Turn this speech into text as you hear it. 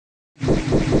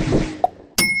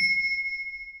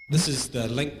This is the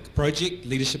LinC project,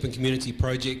 Leadership and Community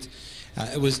Project.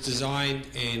 It was designed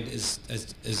and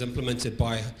is implemented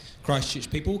by Christchurch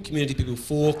people, community people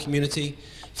for community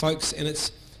folks, and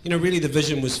it's, really the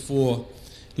vision was for,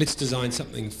 let's design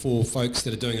something for folks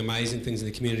that are doing amazing things in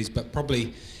the communities but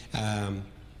probably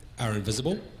are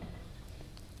invisible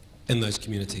in those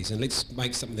communities, and let's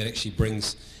make something that actually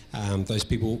brings those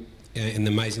people and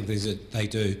the amazing things that they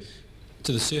do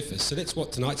to the surface. So that's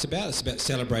what tonight's about. It's about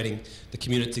celebrating the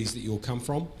communities that you all come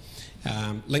from.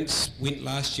 LinC went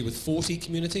last year with 40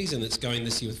 communities, and it's going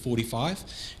this year with 45,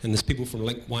 and there's people from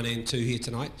LinC 1 and 2 here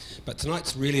tonight, but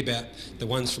tonight's really about the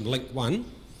ones from LinC 1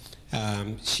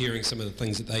 sharing some of the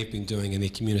things that they've been doing in their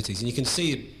communities. And you can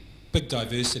see a big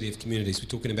diversity of communities. We're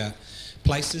talking about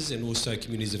places and also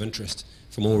communities of interest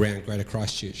from all around Greater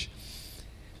Christchurch.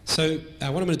 So what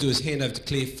I'm going to do is hand over to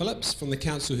Claire Phillips from the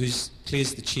council,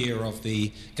 Claire's the chair of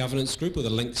the governance group, or the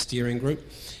LinC steering group,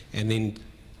 and then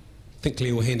I think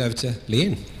Claire will hand over to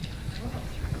Leanne.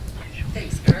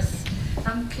 Thanks, Chris.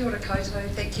 Kia ora koutou.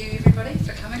 Thank you everybody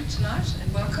for coming tonight,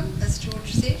 and welcome, as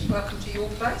George said, welcome to your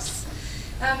place.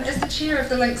 As the chair of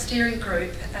the LinC steering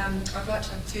group, I'd like to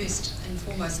first and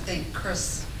foremost thank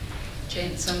Chris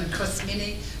Jansen and Chris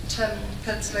Minnie, Tim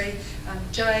Pidsley,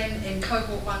 Jane and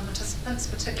Cohort 1 participants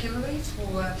particularly for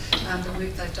the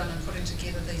work they've done in putting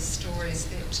together these stories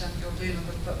that you'll learn a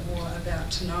little bit more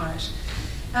about tonight.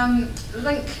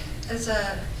 LinC is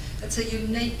a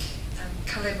unique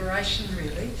collaboration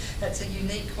really. It's a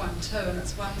unique one too, and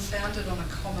it's one founded on a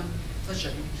common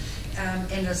vision.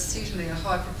 And is certainly a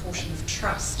high proportion of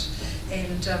trust,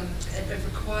 and it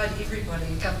required everybody,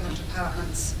 government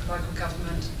departments, local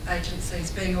government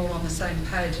agencies, being all on the same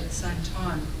page at the same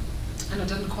time. And it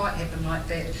didn't quite happen like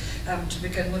that to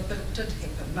begin with, but it did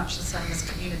happen, much the same as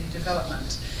community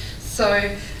development.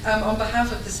 So on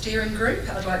behalf of the steering group,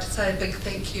 I'd like to say a big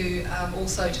thank you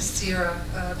also to Sarah,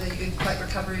 the Earthquake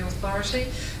Recovery Authority,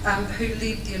 who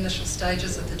led the initial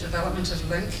stages of the development of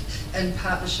LinC in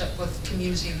partnership with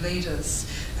community leaders.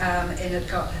 And it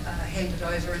got handed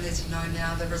over, and as you know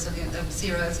now,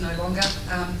 Sarah is no longer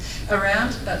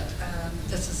around, but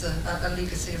this is a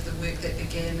legacy of the work that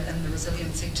began in the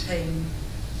resiliency team.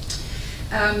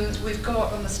 We've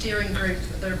got on the steering group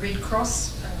the Red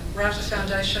Cross, Rata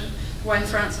Foundation, Wayne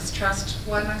Francis Trust,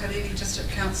 Waimakariri District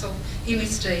Council,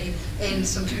 MSD, and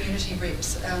some community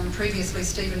reps. Previously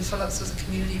Stephen Phillips was a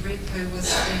community rep who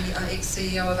was the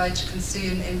ex-CEO of Age of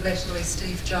Concern, and latterly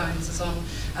Steve Jones is on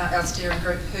our steering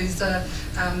group, who's an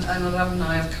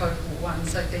alumni of Cohort 1.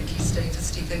 So thank you, Steve, for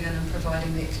stepping in and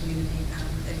providing that community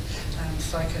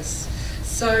focus.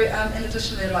 So, and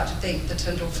additionally, I'd like to thank the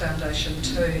Tyndall Foundation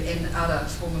too, and ADA,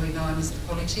 formerly known as the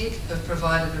Polytech, who have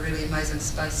provided a really amazing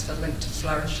space for LinC to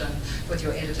flourish in with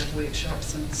your edited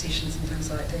workshops and sessions and things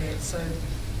like that. So,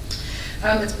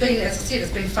 it's been, as I said,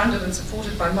 it's been funded and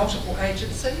supported by multiple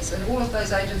agencies, and all of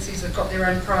those agencies have got their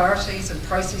own priorities and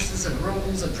processes and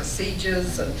rules and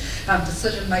procedures and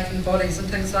decision-making bodies and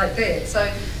things like that.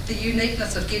 So the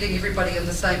uniqueness of getting everybody in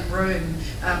the same room,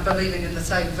 believing in the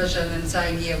same vision and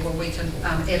saying, yeah, well, we can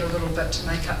add a little bit to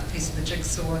make up a piece of the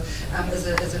jigsaw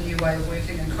is a new way of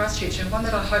working in Christchurch, and one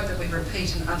that I hope that we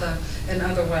repeat in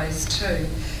other ways too.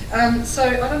 So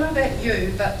I don't know about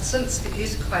you, but since the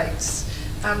earthquakes,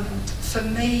 for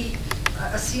me,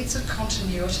 a sense of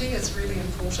continuity is really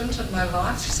important in my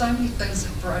life. So many things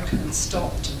have broken and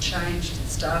stopped and changed and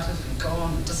started and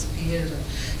gone and disappeared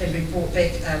and been brought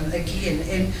back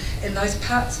again. And those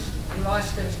parts of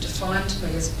life that have defined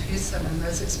me as a person, and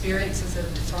those experiences that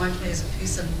have defined me as a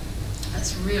person,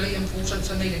 it's really important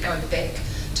for me to go back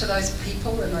to those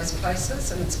people in those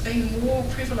places, and it's been more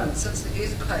prevalent since the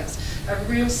earthquakes, a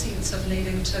real sense of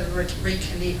needing to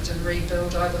reconnect and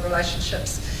rebuild either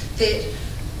relationships that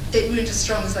weren't as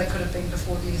strong as they could have been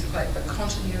before the earthquake, but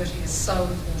continuity is so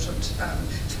important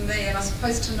for me, and I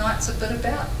suppose tonight's a bit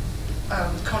about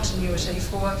continuity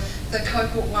for the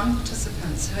Cohort 1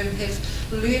 participants who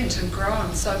have learnt and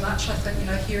grown so much. I think,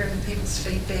 hearing people's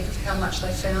feedback of how much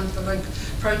they found the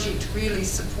LinC project really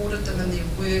supported them in their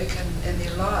work and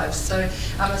their lives. So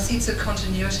a sense of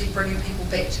continuity, bringing people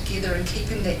back together and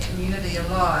keeping that community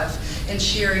alive, and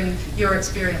sharing your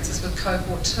experiences with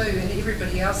Cohort 2 and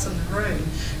everybody else in the room.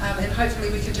 And hopefully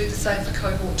we can do the same for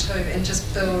Cohort 2 and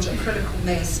just build a critical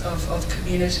mass of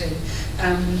community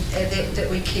that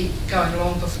we keep going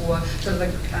long before the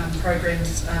LinC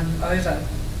program's over.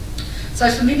 So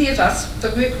for many of us, the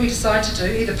work we decide to do,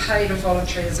 either paid or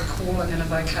voluntary, is a calling and a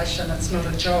vocation. It's not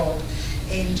a job,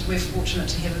 and we're fortunate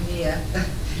to have a mayor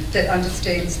that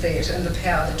understands that and the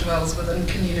power that dwells within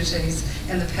communities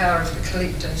and the power of the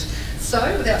collective. So,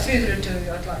 without further ado,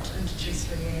 I'd like to introduce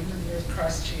Leanne, the Mayor of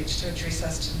Christchurch, to address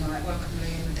us tonight. Welcome,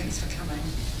 Leanne, and thanks for coming.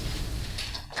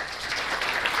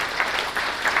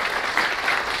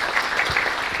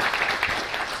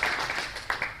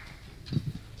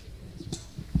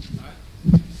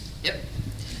 Yep.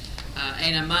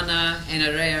 Ena mana,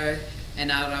 ena reo,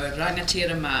 ena rau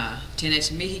rangatira mā. Tēnei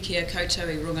te mihi kia koutou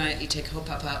I runga I te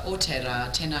kaupapa o te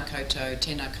rā, tēnā koutou,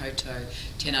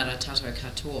 tēnā rā tātou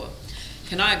katoa.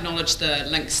 Can I acknowledge the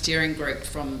LinC steering group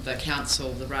from the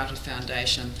Council, the Rata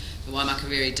Foundation, the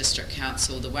Waimakariri District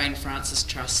Council, the Wayne Francis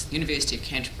Trust, University of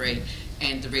Canterbury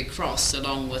and the Red Cross,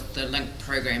 along with the LinC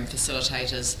Program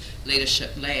Facilitators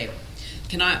Leadership Lab.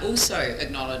 Can I also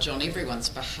acknowledge on everyone's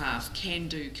behalf Can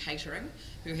Do Catering,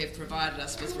 who have provided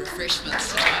us with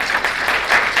refreshments tonight.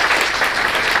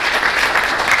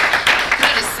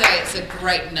 Say it's a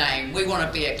great name. We want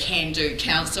to be a can-do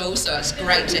council, so it's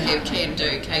great to have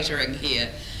can-do catering here.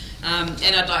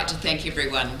 And I'd like to thank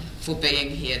everyone for being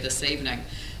here this evening.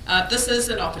 This is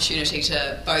an opportunity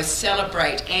to both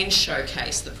celebrate and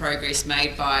showcase the progress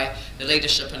made by the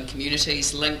Leadership and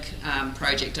Communities LinC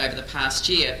project over the past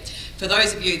year. For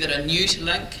those of you that are new to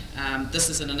LinC, this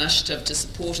is an initiative to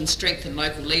support and strengthen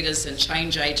local leaders and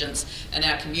change agents in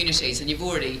our communities, and you've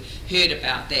already heard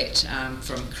about that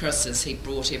from Chris as he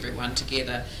brought everyone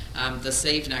together this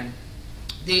evening.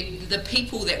 The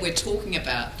people that we're talking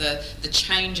about, the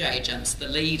change agents, the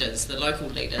leaders, the local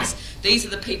leaders, these are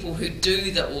the people who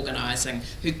do the organising,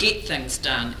 who get things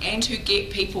done and who get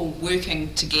people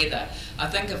working together. I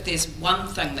think if there's one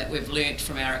thing that we've learnt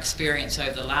from our experience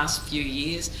over the last few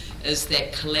years is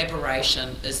that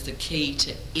collaboration is the key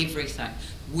to everything.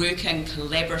 Working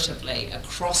collaboratively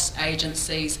across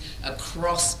agencies,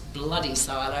 across bloody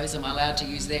silos, am I allowed to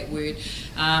use that word,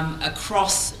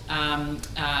 across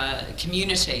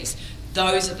communities.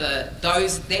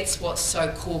 That's what's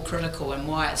so core critical and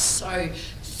why it's so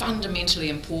fundamentally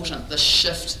important, the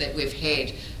shift that we've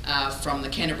had from the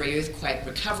Canterbury Earthquake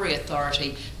Recovery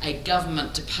Authority, a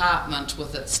government department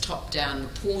with its top-down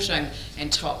reporting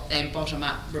and top and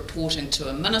bottom-up reporting to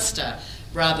a minister,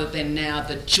 rather than now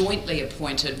the jointly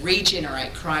appointed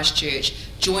Regenerate Christchurch,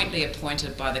 jointly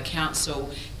appointed by the Council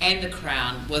and the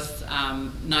Crown, with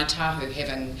Ngāi Tahu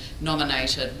having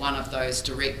nominated one of those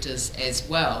directors as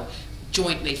well,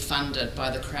 jointly funded by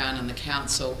the Crown and the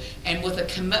Council, and with a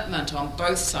commitment on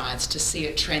both sides to see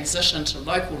it transition to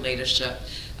local leadership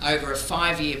over a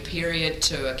 5-year period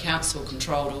to a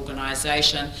council-controlled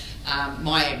organisation.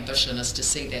 My ambition is to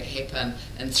see that happen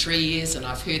in 3 years, and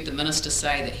I've heard the Minister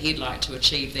say that he'd like to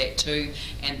achieve that too,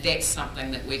 and that's something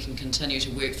that we can continue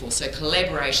to work for. So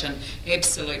collaboration,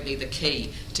 absolutely the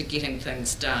key to getting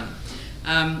things done.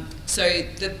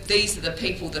 These are the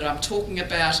people that I'm talking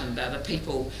about, and the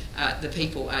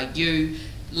people are you.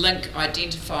 LinC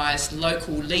identifies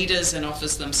local leaders and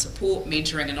offers them support,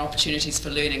 mentoring and opportunities for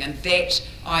learning, and that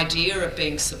idea of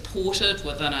being supported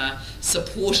within a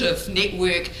supportive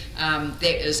network,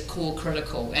 that is core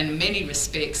critical. And in many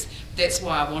respects, that's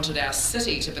why I wanted our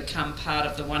city to become part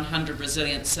of the 100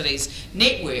 Resilient Cities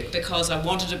network, because I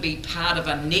wanted to be part of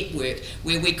a network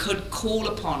where we could call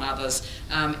upon others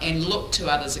and look to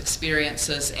others'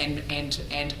 experiences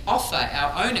and offer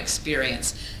our own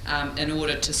experience in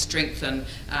order to strengthen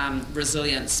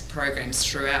resilience programs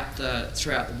throughout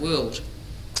the world.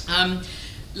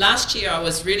 Last year I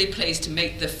was really pleased to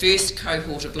meet the first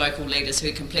cohort of local leaders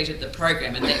who completed the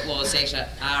program, and that was at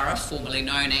ARA, formerly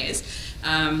known as,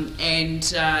 I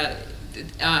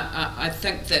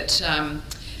think that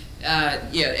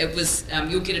it was,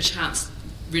 you'll get a chance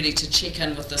really to check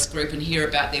in with this group and hear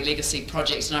about their legacy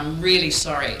projects, and I'm really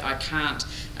sorry I can't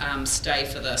stay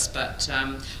for this, but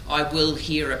I will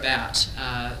hear about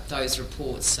those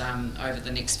reports over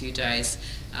the next few days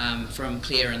from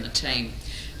Claire and the team.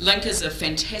 LinC is a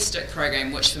fantastic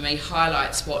program which for me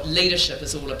highlights what leadership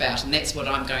is all about, and that's what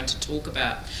I'm going to talk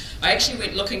about. I actually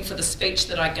went looking for the speech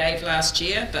that I gave last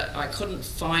year, but I couldn't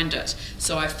find it,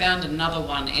 so I found another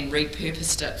one and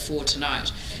repurposed it for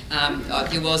tonight.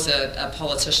 There was a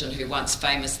politician who once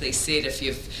famously said, if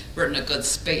you've written a good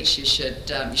speech, you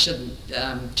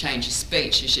shouldn't change your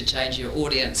speech, you should change your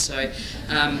audience. So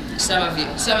some of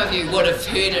you would have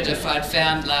heard it if I'd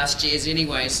found last year's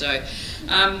anyway. So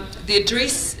the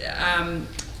address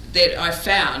that I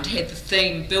found had the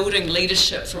theme Building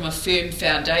Leadership from a Firm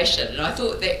Foundation, and I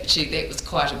thought that actually that was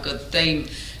quite a good theme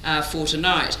for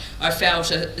tonight. I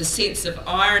felt a sense of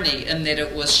irony in that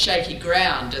it was shaky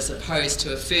ground as opposed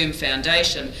to a firm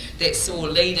foundation that saw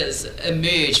leaders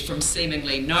emerge from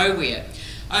seemingly nowhere.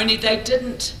 Only they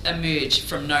didn't emerge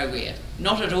from nowhere,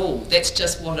 not at all. That's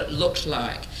just what it looked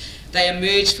like. They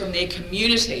emerged from their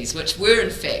communities, which were in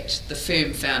fact the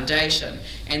firm foundation,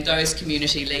 and those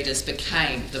community leaders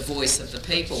became the voice of the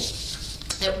people.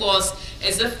 It was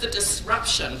as if the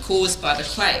disruption caused by the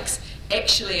quakes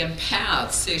actually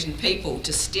empowered certain people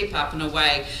to step up in a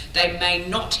way they may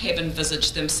not have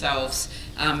envisaged themselves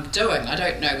doing. I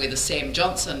don't know whether Sam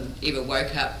Johnson ever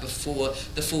woke up before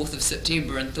the 4th of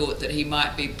September and thought that he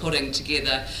might be putting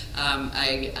together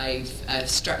a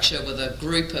structure with a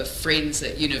group of friends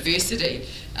at university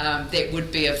that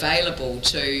would be available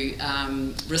to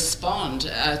respond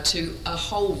to a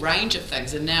whole range of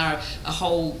things, and now a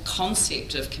whole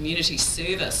concept of community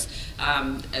service,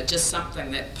 just something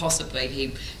that possibly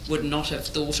he would not have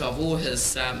thought of, or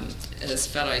his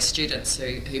fellow students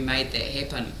who made that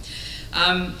happen.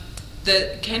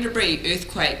 The Canterbury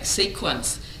earthquake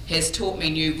sequence has taught me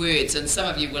new words, and some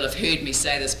of you will have heard me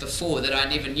say this before, that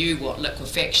I never knew what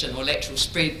liquefaction or lateral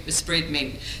spread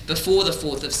meant before the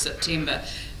 4th of September.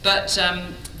 But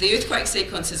the earthquake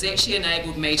sequence has actually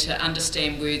enabled me to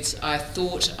understand words I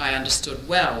thought I understood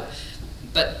well,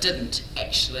 but didn't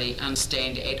actually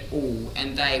understand at all,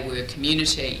 and they were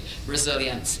community,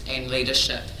 resilience and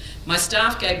leadership. My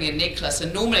staff gave me a necklace,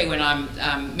 and normally when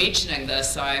I'm mentioning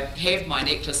this, I have my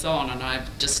necklace on, and I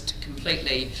just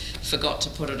completely forgot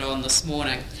to put it on this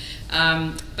morning.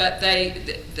 But they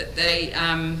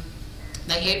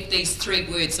have these 3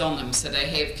 words on them, so they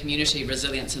have community,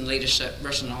 resilience and leadership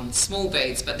written on small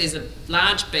beads, but there's a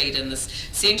large bead in the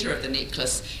centre of the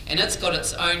necklace, and it's got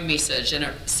its own message, and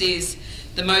it says,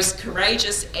 "The most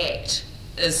courageous act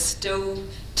is still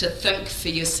to think for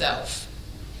yourself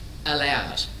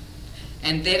aloud."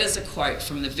 And that is a quote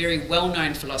from the very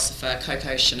well-known philosopher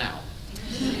Coco Chanel.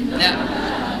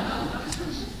 Now,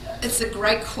 it's a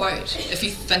great quote if you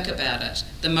think about it.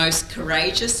 The most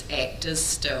courageous act is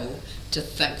still to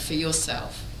think for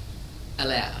yourself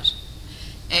aloud.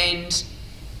 And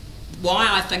why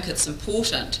I think it's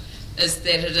important is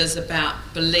that it is about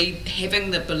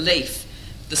having the belief,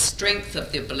 the strength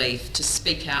of the belief to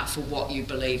speak out for what you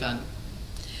believe in.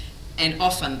 And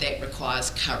often that requires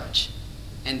courage.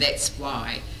 And that's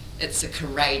why it's a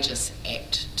courageous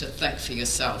act to think for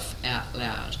yourself out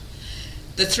loud.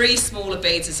 The 3 smaller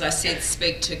beads, as I said,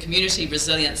 speak to community,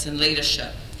 resilience and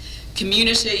leadership.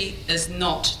 Community is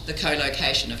not the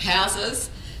co-location of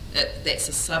houses, that's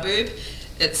a suburb.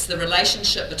 It's the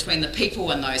relationship between the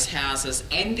people in those houses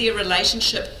and their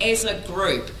relationship as a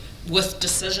group with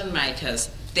decision makers.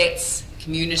 That's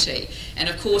community. And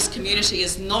of course, community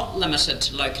is not limited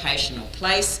to location or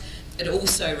place. It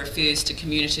also refers to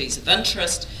communities of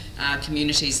interest,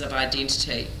 communities of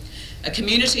identity. A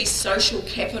community's social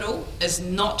capital is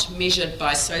not measured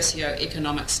by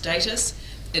socio-economic status.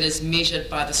 It is measured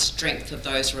by the strength of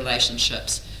those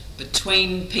relationships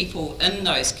between people in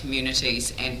those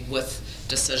communities and with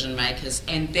decision makers,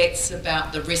 and that's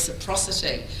about the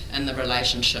reciprocity in the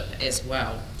relationship as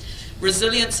well.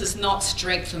 Resilience is not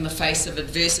strength in the face of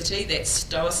adversity, that's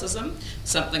stoicism,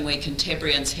 something we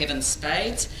Cantabrians have in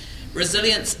spades.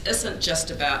 Resilience isn't just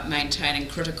about maintaining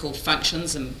critical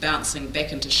functions and bouncing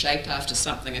back into shape after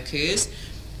something occurs.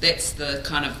 That's the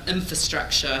kind of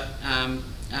infrastructure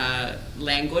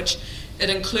language. It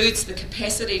includes the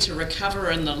capacity to recover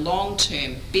in the long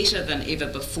term better than ever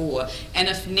before, and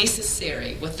if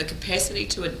necessary, with the capacity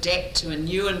to adapt to a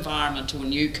new environment or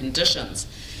new conditions.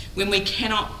 When we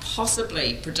cannot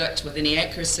possibly predict with any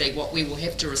accuracy what we will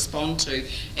have to respond to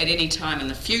at any time in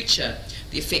the future,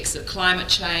 the effects of climate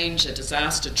change, a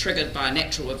disaster triggered by a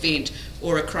natural event,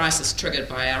 or a crisis triggered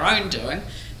by our own doing,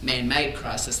 man-made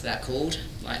crisis they're called,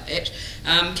 like that,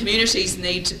 communities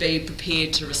need to be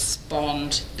prepared to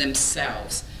respond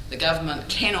themselves. The government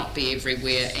cannot be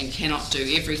everywhere and cannot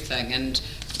do everything, and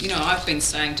you know, I've been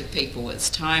saying to people it's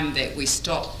time that we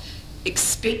stop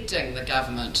expecting the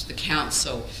government, the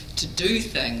council, to do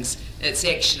things. It's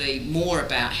actually more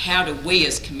about how do we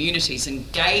as communities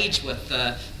engage with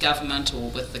the government or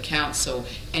with the council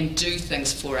and do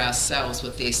things for ourselves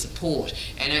with their support.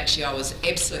 And actually I was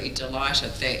absolutely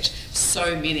delighted that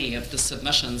so many of the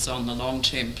submissions on the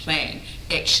long-term plan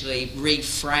actually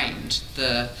reframed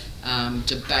the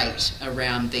debate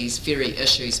around these very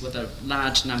issues with a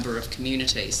large number of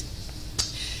communities.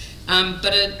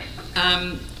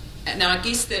 Now, I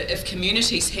guess that if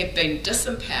communities have been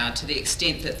disempowered to the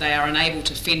extent that they are unable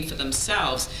to fend for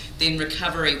themselves, then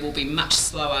recovery will be much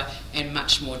slower and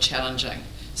much more challenging.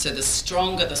 So the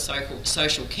stronger the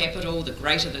social capital, the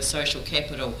greater the social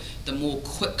capital, the more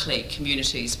quickly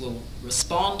communities will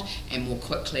respond and more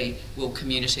quickly will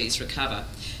communities recover.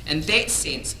 In that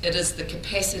sense, it is the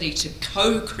capacity to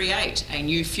co-create a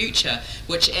new future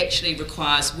which actually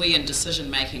requires we in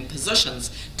decision-making positions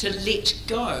to let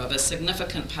go of a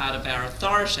significant part of our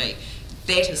authority.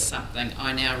 That is something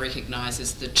I now recognise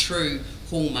as the true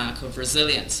hallmark of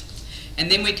resilience. And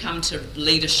then we come to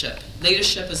leadership.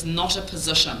 Leadership is not a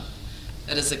position.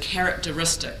 It is a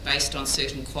characteristic based on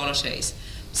certain qualities.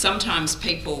 Sometimes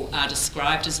people are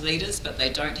described as leaders, but they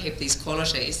don't have these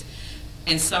qualities.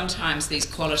 And sometimes these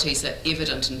qualities are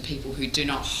evident in people who do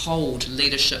not hold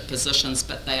leadership positions,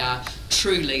 but they are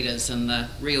true leaders in the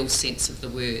real sense of the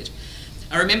word.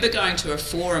 I remember going to a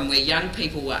forum where young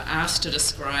people were asked to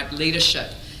describe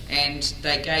leadership, and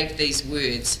they gave these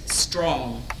words: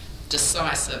 strong,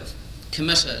 decisive,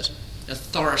 committed,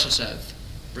 authoritative,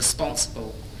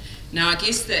 responsible. Now, I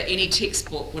guess that any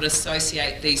textbook would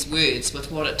associate these words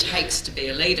with what it takes to be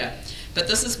a leader, but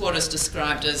this is what is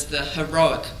described as the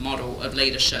heroic model of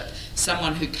leadership,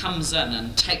 someone who comes in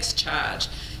and takes charge.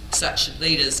 Such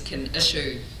leaders can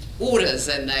issue orders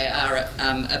and they are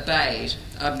obeyed.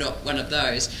 I'm not one of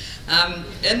those.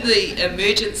 In the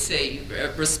emergency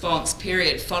response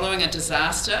period following a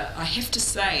disaster, I have to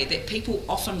say that people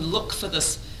often look for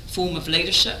this form of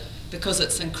leadership because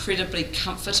it's incredibly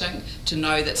comforting to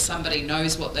know that somebody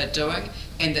knows what they're doing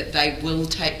and that they will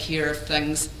take care of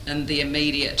things in the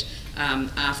immediate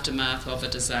aftermath of a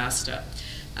disaster.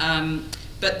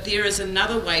 But there is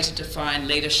another way to define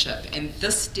leadership, and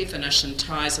this definition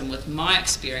ties in with my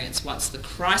experience once the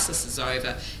crisis is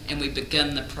over and we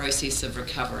begin the process of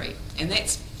recovery, and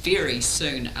that's very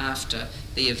soon after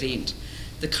the event.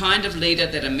 The kind of leader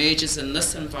that emerges in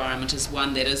this environment is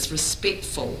one that is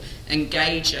respectful,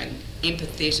 engaging,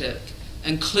 empathetic,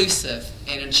 inclusive,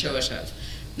 and intuitive.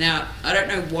 Now, I don't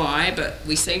know why, but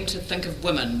we seem to think of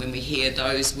women when we hear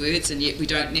those words, and yet we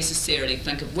don't necessarily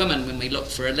think of women when we look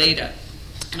for a leader.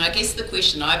 And I guess the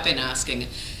question I've been asking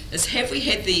is, have we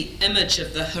had the image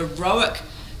of the heroic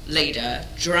leader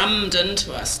drummed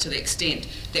into us to the extent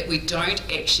that we don't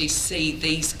actually see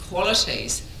these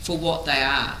qualities for what they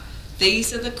are?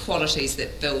 These are the qualities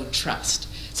that build trust.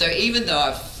 So even though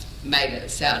I've made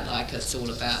it sound like it's all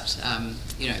about,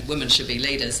 women should be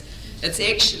leaders, it's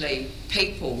actually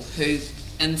people who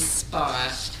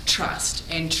inspire trust.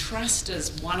 And trust is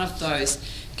one of those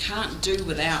can't do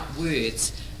without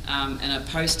words in a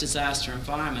post-disaster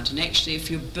environment. And actually, if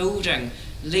you're building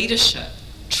leadership,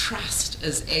 trust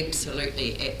is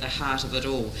absolutely at the heart of it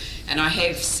all. And I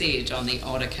have said on the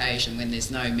odd occasion when there's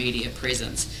no media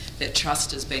presence that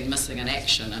trust has been missing in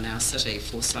action in our city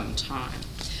for some time.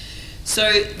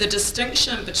 So the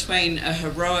distinction between a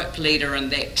heroic leader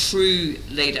and that true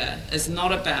leader is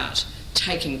not about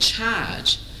taking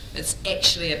charge, it's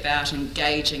actually about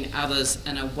engaging others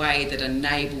in a way that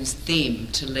enables them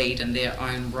to lead in their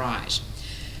own right.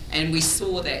 And we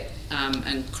saw that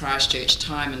in Christchurch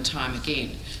time and time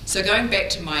again. So going back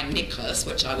to my necklace,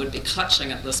 which I would be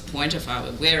clutching at this point if I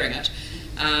were wearing it,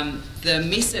 the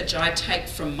message I take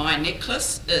from my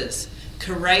necklace is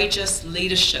courageous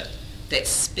leadership that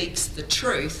speaks the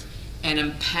truth and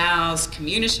empowers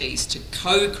communities to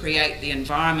co-create the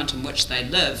environment in which they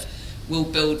live will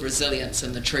build resilience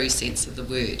in the true sense of the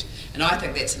word. And I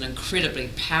think that's an incredibly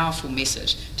powerful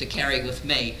message to carry with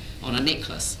me on a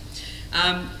necklace.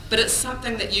 But it's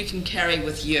something that you can carry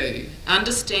with you,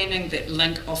 understanding that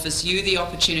LinC offers you the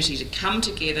opportunity to come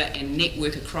together and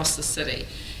network across the city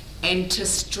and to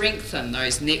strengthen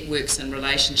those networks and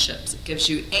relationships. It gives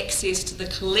you access to the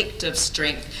collective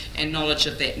strength and knowledge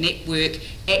of that network,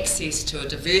 access to a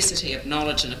diversity of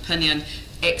knowledge and opinion,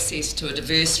 access to a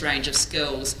diverse range of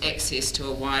skills, access to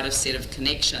a wider set of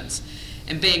connections.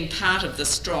 And being part of this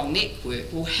strong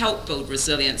network will help build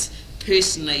resilience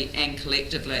personally and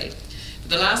collectively.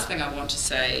 The last thing I want to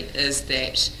say is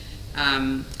that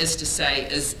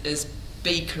is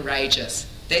be courageous.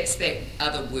 That's that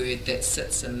other word that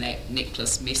sits in that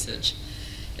necklace message.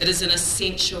 It is an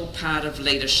essential part of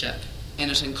leadership,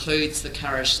 and it includes the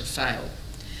courage to fail.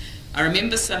 I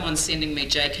remember someone sending me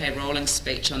J.K. Rowling's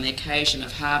speech on the occasion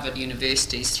of Harvard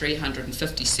University's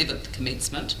 357th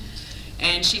commencement,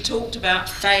 and she talked about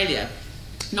failure.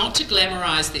 Not to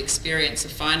glamorise the experience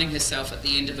of finding herself at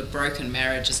the end of a broken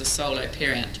marriage as a solo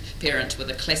parent with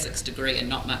a classics degree and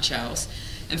not much else.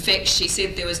 In fact, she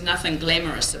said there was nothing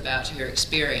glamorous about her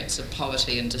experience of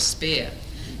poverty and despair.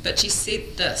 But she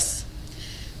said this: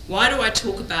 why do I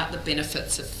talk about the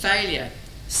benefits of failure?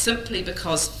 Simply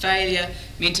because failure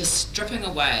meant a stripping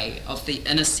away of the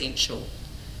inessential.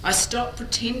 I stopped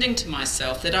pretending to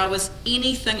myself that I was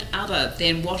anything other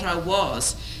than what I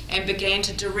was and began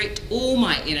to direct all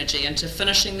my energy into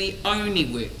finishing the only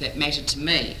work that mattered to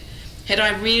me. Had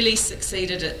I really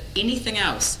succeeded at anything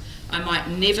else, I might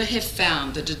never have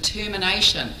found the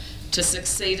determination to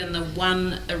succeed in the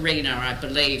one arena I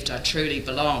believed I truly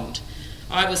belonged.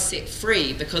 I was set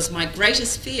free because my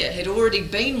greatest fear had already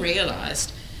been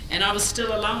realised, and I was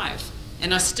still alive.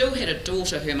 And I still had a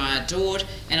daughter whom I adored,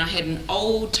 and I had an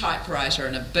old typewriter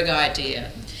and a big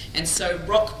idea. And so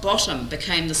rock bottom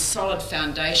became the solid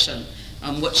foundation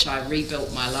on which I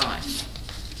rebuilt my life.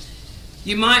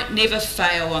 You might never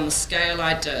fail on the scale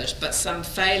I did, but some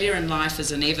failure in life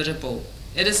is inevitable.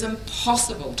 It is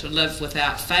impossible to live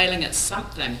without failing at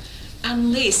something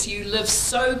unless you live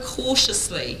so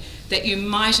cautiously that you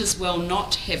might as well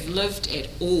not have lived at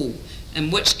all,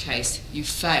 in which case you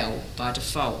fail by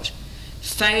default.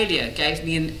 Failure gave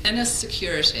me an inner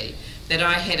security that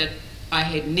I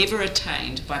had never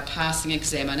attained by passing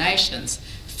examinations.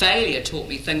 Failure taught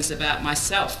me things about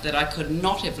myself that I could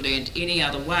not have learned any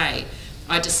other way.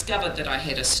 I discovered that I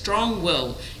had a strong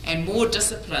will and more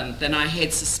discipline than I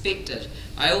had suspected.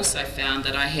 I also found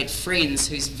that I had friends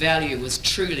whose value was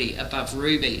truly above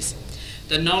rubies.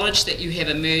 The knowledge that you have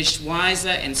emerged wiser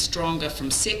and stronger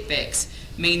from setbacks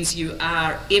means you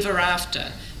are ever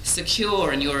after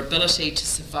secure in your ability to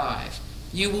survive.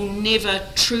 You will never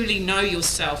truly know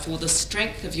yourself or the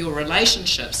strength of your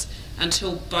relationships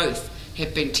until both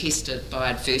have been tested by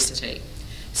adversity.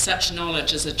 Such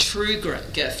knowledge is a true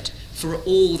gift for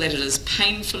all that it has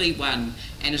painfully won,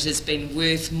 and it has been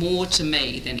worth more to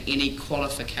me than any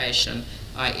qualification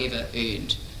I ever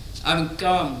earned.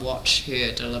 Go and watch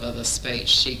her deliver the speech.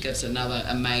 She gives another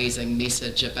amazing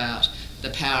message about the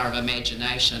power of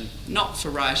imagination, not for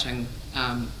writing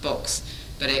books,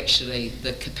 but actually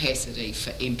the capacity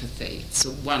for empathy. It's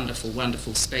a wonderful,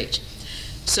 wonderful speech.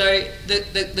 So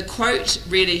the quote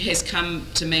really has come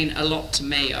to mean a lot to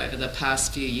me over the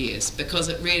past few years, because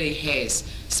it really has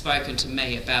spoken to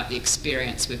me about the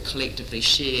experience we've collectively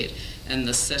shared in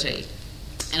the city.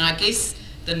 And I guess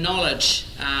the knowledge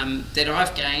that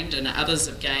I've gained and others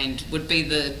have gained would be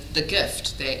the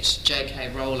gift that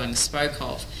J.K. Rowling spoke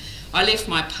of. I left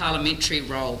my parliamentary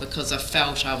role because I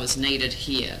felt I was needed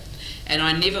here, and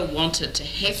I never wanted to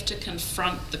have to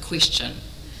confront the question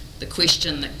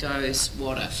that goes,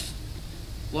 what if?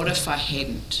 What if I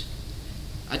hadn't?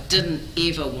 I didn't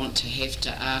ever want to have to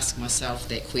ask myself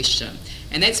that question.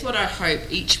 And that's what I hope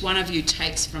each one of you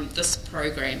takes from this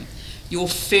program. Your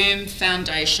firm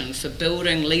foundation for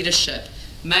building leadership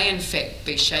may in fact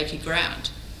be shaky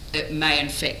ground. It may in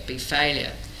fact be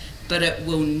failure. But it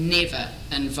will never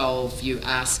involve you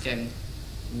asking,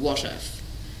 what if?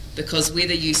 Because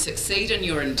whether you succeed in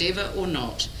your endeavour or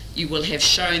not, you will have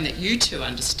shown that you too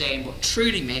understand what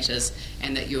truly matters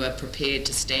and that you are prepared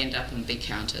to stand up and be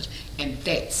counted. And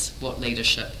that's what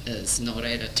leadership is. Nō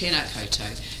reira, tēnā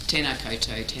koutou, tēnā rā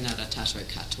tātou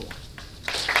katoa.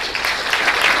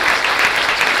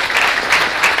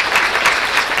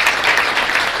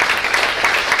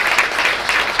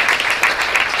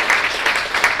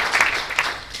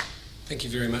 Thank you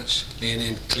very much, Leanne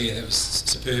and Claire. That was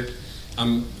superb.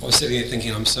 I was sitting there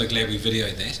thinking, I'm so glad we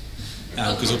videoed that,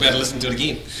 because we'll be able to listen to it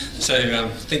again. So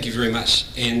thank you very much,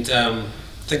 and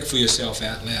think for yourself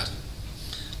out loud.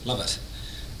 Love it.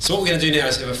 So what we're going to do now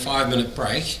is have a 5-minute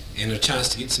break and a chance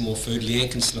to get some more food.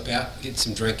 Leanne can slip out, get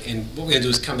some drink, and what we're going to do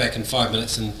is come back in 5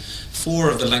 minutes, and 4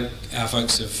 of the LinC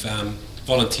folks have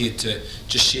volunteered to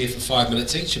just share for 5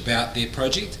 minutes each about their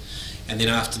project, and then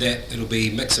after that it'll be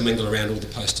mix and mingle around all the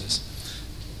posters.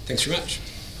 Thanks very much.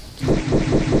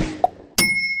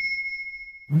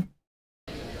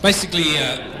 Basically,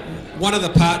 one of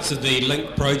the parts of the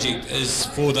LinC project is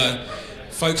for the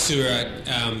folks who are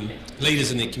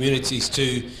leaders in their communities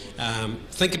to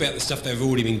think about the stuff they've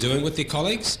already been doing with their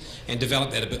colleagues and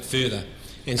develop that a bit further.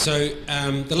 And so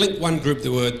the LinC One group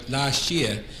that were last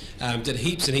year did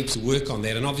heaps and heaps of work on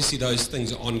that, and obviously those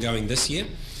things are ongoing this year.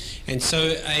 And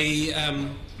so a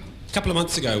couple of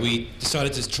months ago we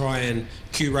decided to try and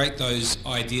curate those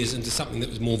ideas into something that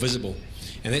was more visible,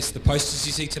 and that's the posters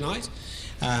you see tonight.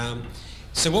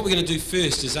 So what we're going to do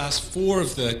first is ask 4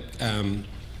 of the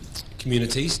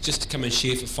communities just to come and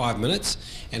share for 5 minutes,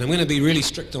 and I'm going to be really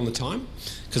strict on the time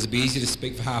because it'd be easy to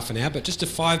speak for half an hour, but just a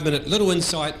 5-minute little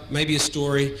insight, maybe a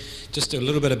story, just a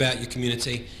little bit about your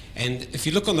community. And if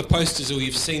you look on the posters, or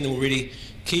you've seen them already,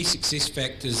 key success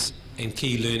factors and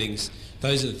key learnings.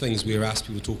 Those are the things we were asked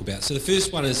people to talk about. So the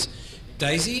first one is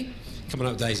Daisy. Come on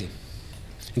up, Daisy.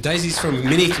 And Daisy's from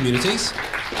many communities.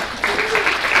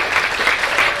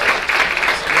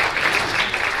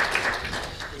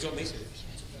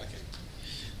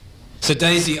 So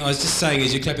Daisy, I was just saying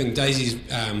as you're clapping, Daisy's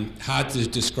hard to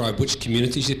describe which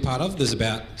community she's part of. There's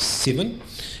about 7.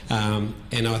 And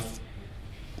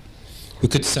we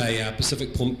could say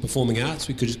Pacific Performing Arts,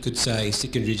 we could say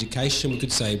secondary education, we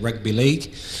could say rugby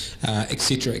league,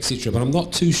 etc., etc. But I'm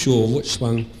not too sure which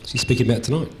one she's speaking about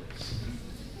tonight.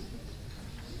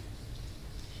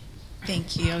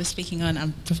 Thank you. I was speaking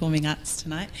on performing arts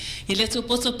tonight. He leto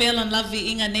poto pela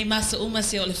lavi inga nei masa uma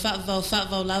se o le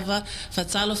whaavau lava,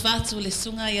 whatalo whatu le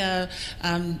sunga ia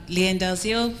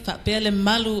liendazio, whapele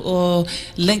malu o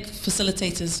LinC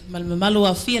facilitators, malu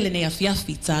au fia le nei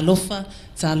afiafi,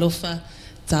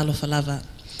 talofa lava.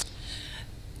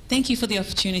 Thank you for the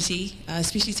opportunity,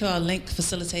 especially to our LinC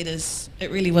facilitators.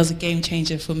 It really was a game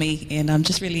changer for me, and I'm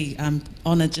just really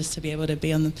honoured just to be able to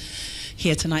be on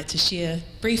here tonight to share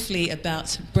briefly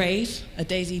about Brave, a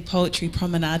Daisy Poetry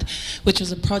Promenade, which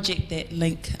was a project that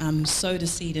LinC sowed a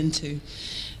seed into.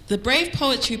 The Brave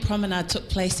Poetry Promenade took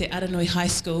place at Aranui High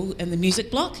School in the music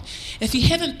block. If you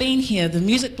haven't been here, the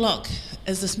music block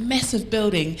is this massive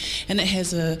building, and it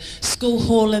has a school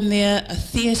hall in there, a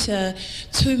theatre,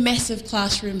 2 massive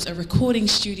classrooms, a recording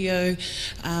studio,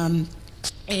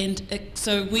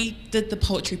 so we did the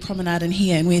Poetry Promenade in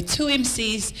here, and we had 2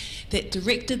 MCs that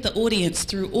directed the audience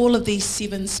through all of these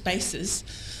 7 spaces,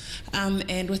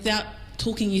 and without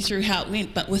talking you through how it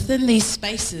went, but within these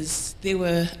spaces there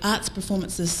were arts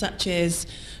performances such as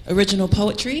original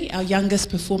poetry. Our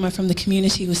youngest performer from the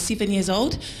community was 7 years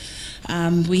old.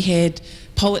 We had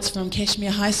poets from Cashmere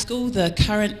High School, the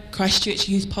current Christchurch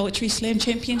Youth Poetry Slam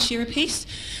champion, share a piece.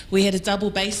 We had a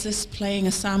double bassist playing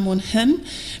a Samoan hymn,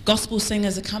 gospel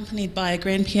singers accompanied by a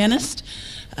grand pianist.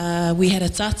 We had a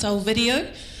tatau video.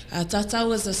 Tatau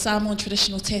was a Samoan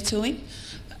traditional tattooing.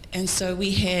 And so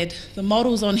we had the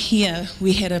models on here,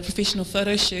 we had a professional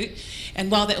photo shoot, and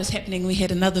while that was happening we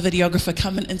had another videographer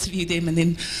come and interview them and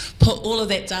then put all of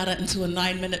that data into a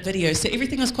 9-minute video. So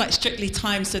everything was quite strictly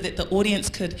timed so that the audience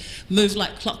could move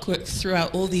like clockwork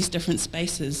throughout all these different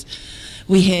spaces.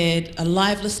 We had a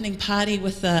live listening party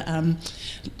with the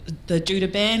Judah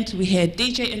Band. We had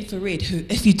DJ Infrared, who,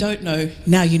 if you don't know,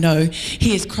 now you know.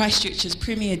 He is Christchurch's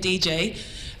premier DJ.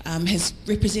 Has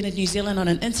represented New Zealand on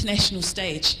an international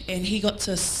stage, and he got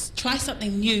to try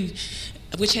something new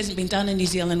which hasn't been done in New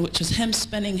Zealand, which was him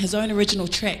spinning his own original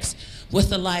tracks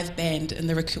with a live band in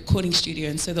the recording studio,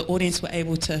 and so the audience were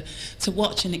able to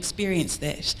watch and experience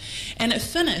that. And it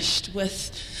finished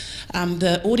with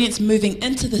the audience moving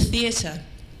into the theatre,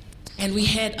 and we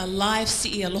had a live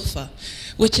Si'i Alofa,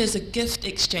 which is a gift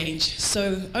exchange.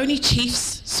 So only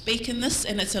chiefs speak in this,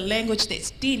 and it's a language that's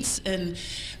dense in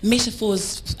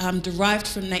metaphors derived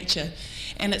from nature.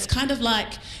 And it's kind of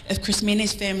like if Chris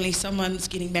Mene's family, someone's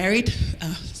getting married,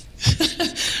 and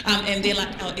they're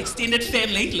like, our extended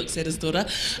family, looks at his daughter,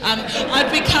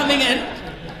 I'd be coming in.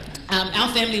 Our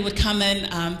family would come in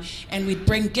and we'd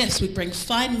bring gifts. We'd bring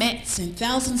fine mats and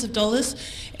thousands of dollars,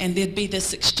 and there'd be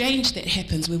this exchange that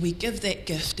happens where we give that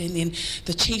gift, and then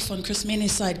the chief on Chris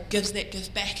Mene's side gives that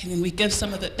gift back, and then we give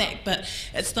some of it back. But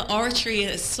it's the oratory,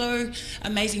 and it's so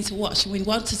amazing to watch, and we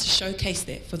wanted to showcase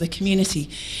that for the community.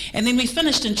 And then we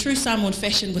finished in true Samoan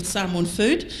fashion with Samoan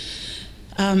food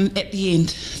at the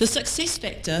end. The success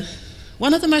factor,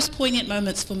 one of the most poignant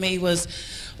moments for me was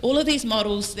all of these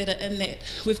models that are in that.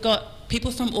 We've got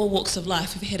people from all walks of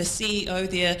life. We've had a CEO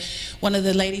there. One of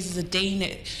the ladies is a dean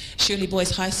at Shirley Boys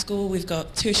High School. We've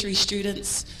got tertiary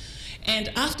students. And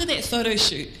after that photo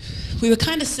shoot, we were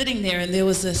kind of sitting there and there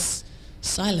was this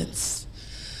silence.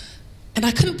 And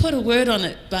I couldn't put a word on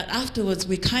it, but afterwards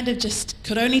we kind of just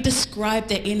could only describe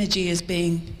that energy as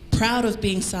being proud of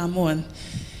being Samoan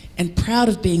and proud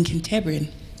of being Cantabrian.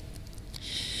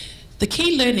 The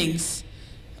key learnings,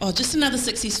 just another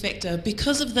success factor,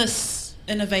 because of this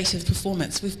innovative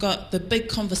performance, we've got the big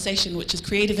conversation, which is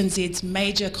Creative NZ's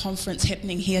major conference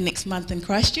happening here next month in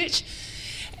Christchurch.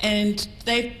 And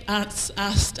they've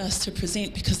asked us to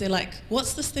present because they're like,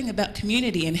 what's this thing about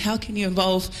community and how can you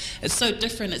involve, it's so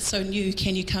different, it's so new,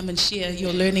 can you come and share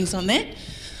your learnings on that?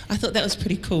 I thought that was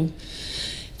pretty cool.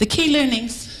 The key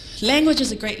learnings, language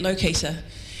is a great locator.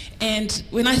 And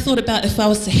when I thought about if I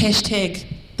was to hashtag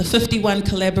the 51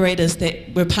 collaborators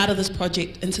that were part of this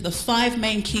project into the 5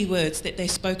 main keywords that they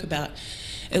spoke about,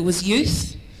 it was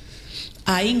youth,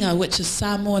 ainga, which is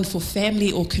Samoan for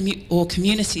family or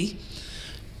community,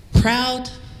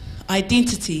 proud,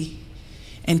 identity,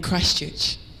 and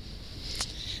Christchurch.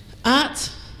 Art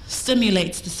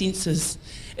stimulates the senses.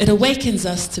 It awakens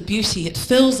us to beauty. It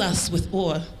fills us with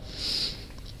awe.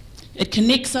 It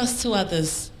connects us to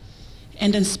others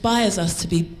and inspires us to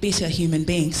be better human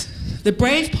beings. The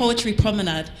Brave Poetry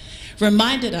Promenade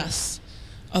reminded us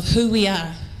of who we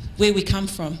are where we come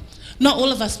from. Not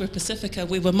all of us were Pacifica,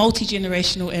 we were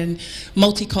multi-generational and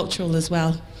multicultural as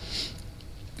well.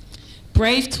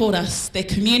 Brave taught us that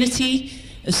community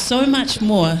is so much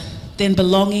more than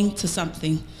belonging to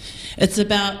something. It's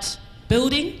about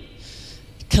building,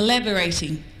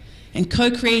 collaborating, and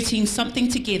co-creating something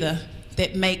together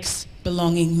that makes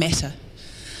belonging matter.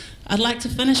 I'd like to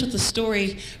finish with a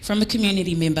story from a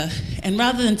community member, and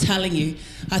rather than telling you,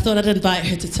 I thought I'd invite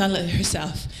her to tell it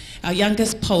herself, our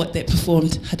youngest poet that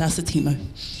performed Hadassah Timo.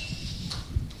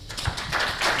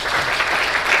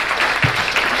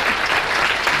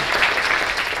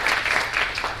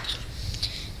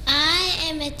 I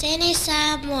am a Tene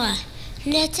Samoa,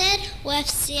 knitted with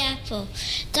siapo,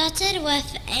 dotted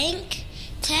with ink,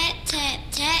 tap, tap,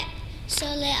 tap,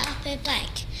 sole up a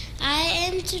bike. I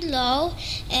am too low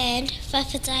and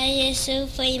whawhatai Yesu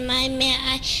for my mea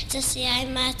ai tasi ai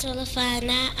mātola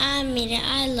whāna a mire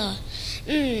ai lo.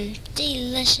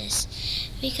 Delicious.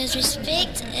 Because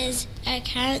respect is our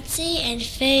currency and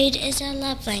food is our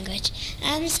love language.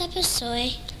 I'm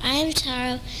Sapasoi. I'm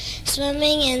Taro,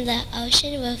 swimming in the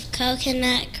ocean with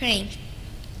coconut cream.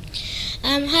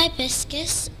 I'm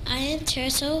Hibiscus. I am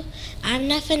Turtle. I'm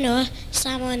Nawhanua,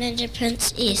 Samoa Ninja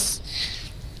Prince S.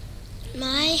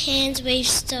 My hands weave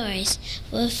stories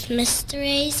with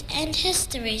mysteries and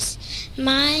histories.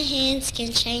 My hands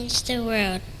can change the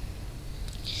world.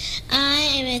 I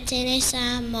am a Tene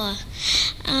Samoa.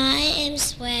 I am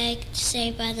swag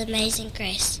saved by the amazing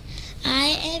grace.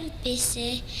 I am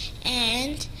Bese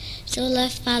and Tula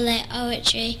Fale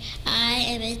Poetry. I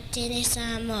am a Tene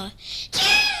Samoa.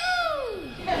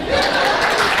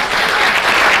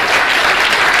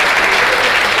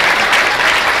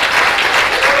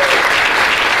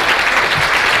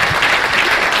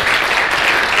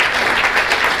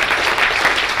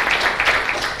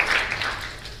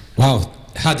 Wow,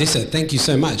 Hadassah, thank you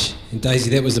so much. And Daisy,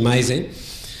 that was amazing.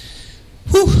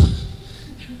 Whew.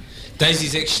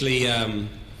 Daisy's actually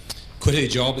quit her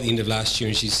job at the end of last year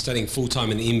and she's studying full-time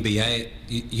in the MBA at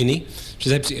uni, which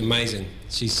is absolutely amazing.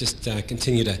 She's just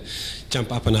continued to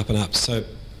jump up and up and up. So,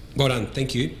 well done,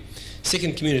 thank you.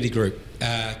 Second community group.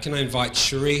 Can I invite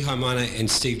Cherie Haimana and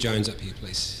Steve Jones up here,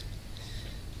 please?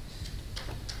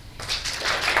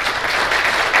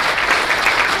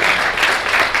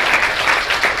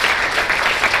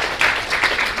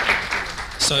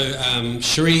 So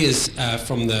Cherie is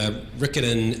from the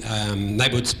Riccarton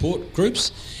neighbourhood support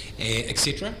groups,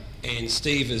 etc. And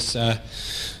Steve is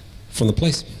from the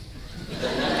police.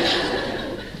 Glad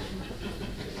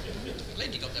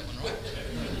you got that one right.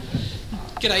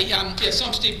 G'day, yes,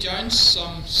 I'm Steve Jones.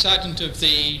 I'm Sergeant of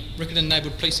the Riccarton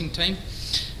neighbourhood policing team.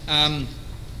 And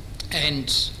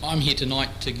I'm here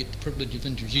tonight to get the privilege of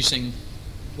introducing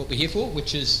what we're here for,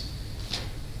 which is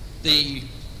the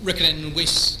Riccarton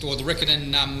West, or the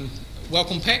Riccarton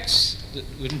welcome packs that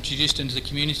were introduced into the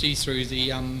community through the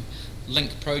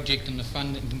LinC project and the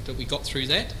funding that we got through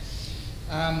that.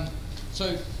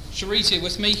 So Cherie's here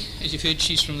with me. As you've heard,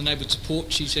 she's from the neighbourhood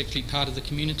support. She's actually part of the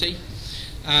community.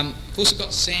 We've also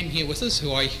got Sam here with us,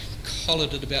 who I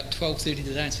collared at about 12:30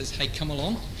 today and says, hey, come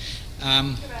along.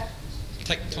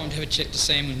 Take the time to have a chat to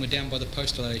Sam when we're down by the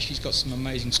post today. She's got some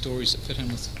amazing stories that fit in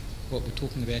with what we're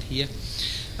talking about here.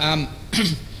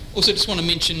 Also just want to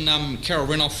mention Carol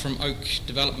Renoff from Oak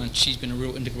Development. She's been a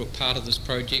real integral part of this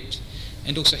project,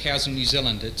 and also Housing New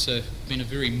Zealand. It's been a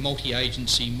very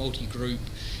multi-agency, multi-group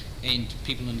and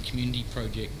people in the community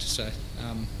project, so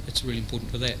it's really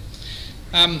important for that.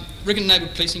 Riccarton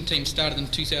Neighbourhood Policing Team started in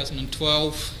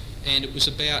 2012, and it was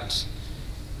about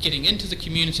getting into the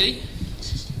community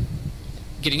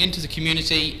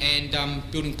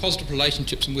and building positive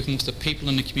relationships and working with the people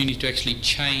in the community to actually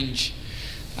change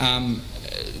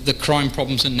the crime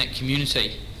problems in that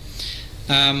community.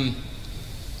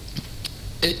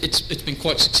 It's been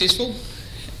quite successful,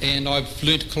 and I've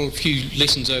learned a few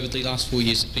lessons over the last 4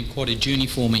 years. It's been quite a journey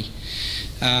for me.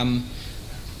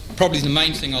 Probably the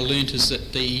main thing I learned is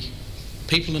that the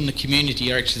people in the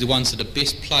community are actually the ones that are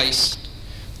best placed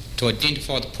to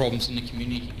identify the problems in the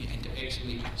community and to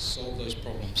actually solve those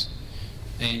problems.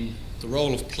 And the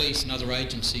role of police and other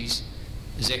agencies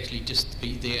is actually just to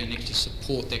be there and actually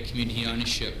support that community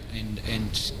ownership and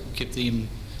give them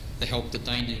the help that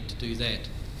they need to do that.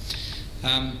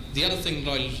 The other thing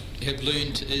that I have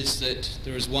learned is that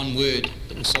there is one word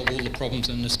that will solve all the problems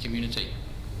in this community.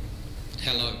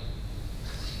 Hello.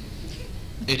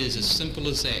 It is as simple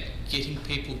as that. Getting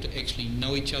people to actually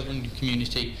know each other in the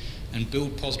community and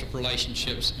build positive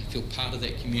relationships and feel part of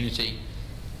that community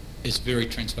is very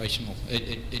transformational.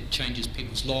 It changes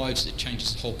people's lives, it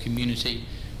changes the whole community,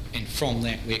 and from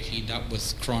that we actually end up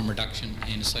with crime reduction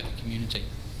and a safer community.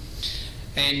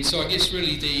 And so I guess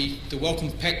really the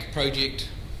Welcome Pack project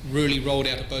really rolled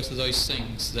out of both of those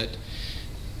things, that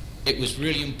it was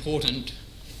really important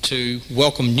to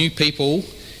welcome new people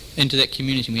into that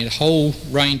community. We had a whole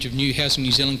range of new Housing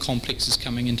New Zealand complexes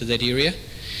coming into that area,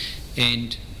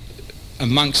 and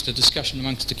amongst a discussion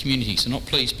amongst the community, so not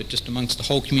police but just amongst the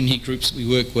whole community groups that we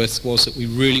work with, was that we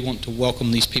really want to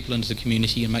welcome these people into the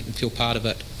community and make them feel part of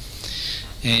it.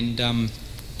 And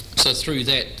so through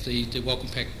that the Welcome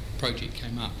Pack project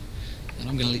came up, and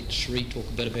I'm going to let Cherie talk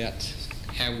a bit about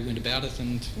how we went about it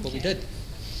and what we did.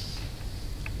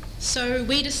 So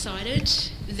we decided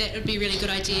that it would be a really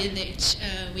good idea that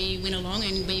we went along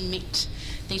and we met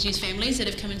these youth families that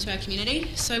have come into our community.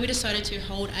 So we decided to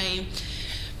hold a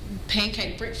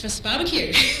pancake breakfast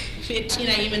barbecue at 10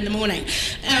 a.m. in the morning.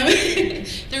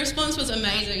 The response was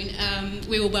amazing.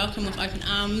 We were welcomed with open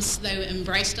arms. They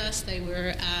embraced us. They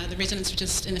were the residents were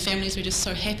just, and the families were just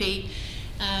so happy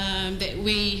that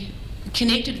we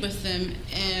connected with them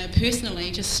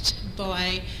personally just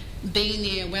by being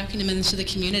there, welcoming them into the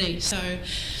community. So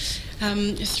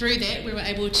through that we were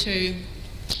able to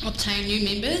obtain new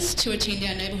members to attend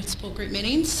our neighbourhood support group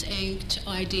meetings, and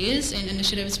ideas and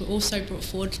initiatives were also brought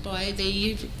forward by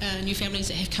the new families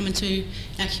that have come into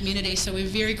our community. So we're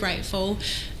very grateful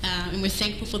and we're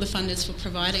thankful for the funders for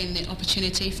providing that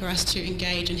opportunity for us to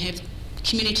engage and have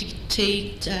community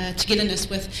togetherness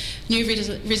with new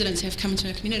residents who have come into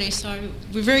our community. So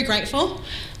we're very grateful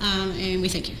and we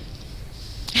thank you.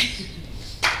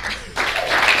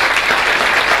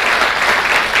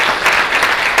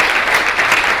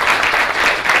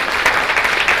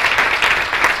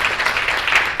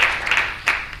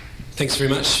 Thanks very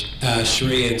much,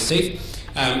 Cherie and Steve.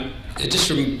 I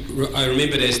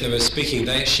remembered as they were speaking,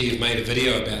 they actually have made a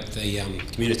video about the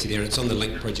community there. It's on the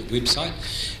LinC project website.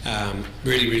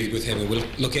 Really, really worth having a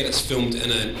look at. It's filmed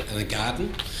in a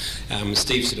garden.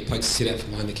 Steve sort of pokes his head out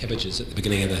from behind the cabbages at the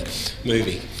beginning of the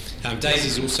movie.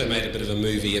 Daisy's also made a bit of a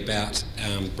movie about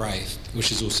Brave,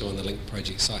 which is also on the LinC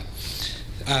project site.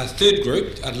 Third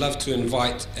group, I'd love to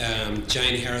invite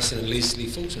Jane Harrison and Leslie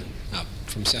Fulton up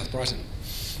from South Brighton.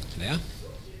 There they are.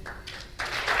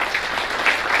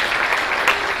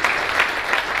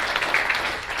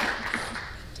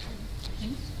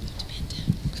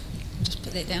 Just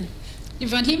put that down.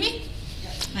 Everyone hear me?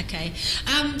 Okay,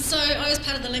 so I was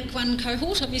part of the LinC 1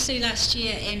 cohort obviously last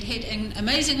year and had an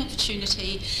amazing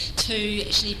opportunity to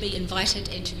actually be invited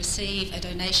and to receive a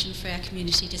donation for our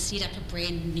community to set up a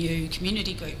brand new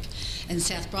community group in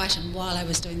South Brighton while I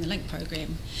was doing the LinC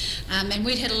program. And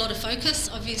we'd had a lot of focus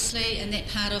obviously in that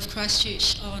part of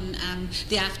Christchurch on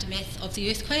the aftermath of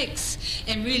the earthquakes,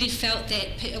 and really felt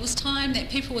that it was time that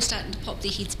people were starting to pop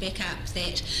their heads back up,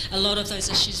 that a lot of those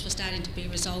issues were starting to be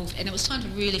resolved, and it was time to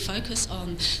really focus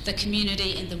on the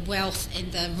community and the wealth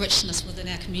and the richness within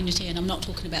our community. And I'm not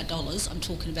talking about dollars, I'm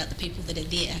talking about the people that are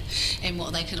there and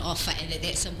what they can offer, and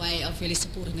that's a way of really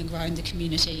supporting and growing the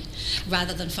community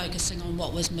rather than focusing on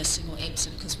what was missing or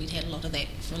absent, because we'd had a lot of that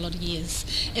for a lot of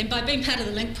years. And by being part of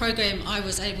the LinC program, I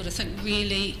was able to think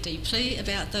really deeply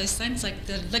about those things, like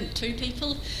the LinC 2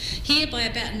 people here. By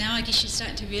about now I guess you're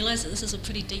starting to realise that this is a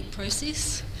pretty deep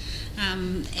process.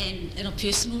 And on a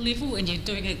personal level, and you're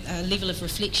doing a level of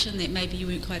reflection that maybe you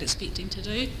weren't quite expecting to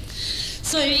do.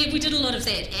 So yeah, we did a lot of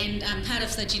that, and part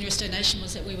of the generous donation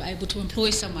was that we were able to employ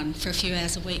someone for a few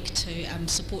hours a week to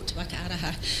support Te Waka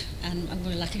Araha. And I'm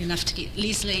really lucky enough to get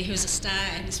Leslie, who's a star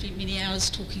and spent many hours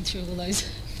talking through all those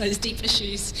deep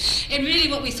issues. And really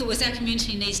what we thought was our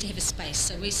community needs to have a space.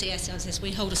 So we see ourselves as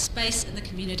we hold a space in the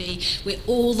community where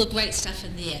all the great stuff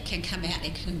in there can come out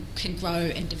and can grow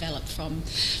and develop from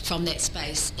that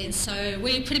space. And so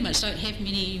we pretty much don't have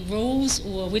many rules,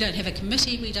 or we don't have a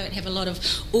committee, we don't have a lot of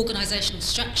organisational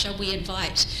structure. We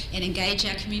invite and engage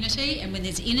our community, and when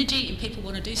there's energy and people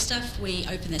want to do stuff, we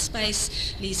open their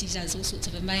space. Leslie does all sorts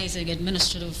of amazing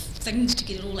administrative things to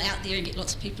get it all out there and get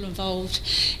lots of people involved,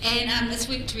 and it's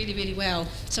worked really, really well.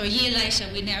 So a year later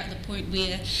we're now at the point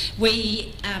where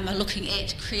we are looking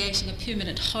at creating a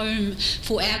permanent home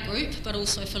for our group, but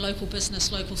also for local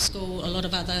business, local school, a lot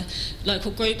of other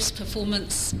local groups,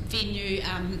 performance venue,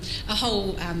 a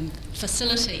whole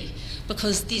facility,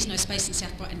 because there's no space in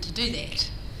South Brighton to do that.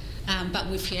 But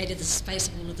we've created this space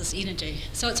of all of this energy.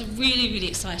 So it's a really, really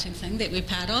exciting thing that we're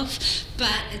part of,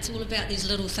 but it's all about these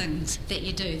little things that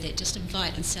you do that just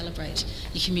invite and celebrate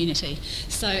your community.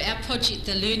 So our project,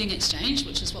 the Learning Exchange,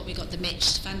 which is what we got the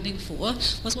matched funding for,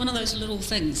 was one of those little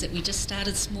things that we just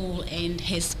started small and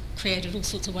has created all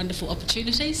sorts of wonderful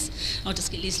opportunities. I'll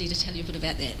just get Leslie to tell you a bit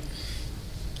about that.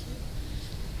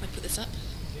 I put this up?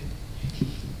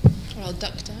 Or I'll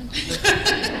duck down.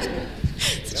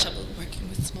 It's a trouble working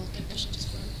with small people.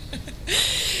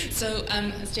 So,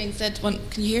 as Jane said, can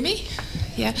you hear me?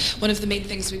 Yeah. One of the main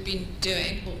things we've been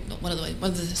doing, well, not one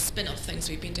of the spin-off things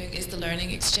we've been doing is the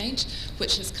learning exchange,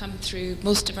 which has come through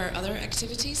most of our other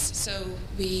activities. So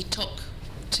we talk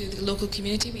to the local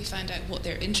community, we find out what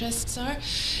their interests are,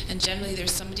 and generally there's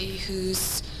somebody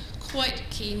who's quite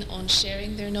keen on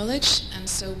sharing their knowledge, and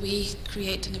so we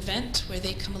create an event where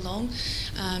they come along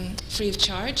free of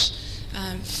charge.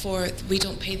 We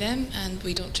don't pay them and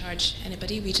we don't charge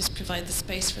anybody, we just provide the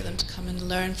space for them to come and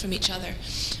learn from each other,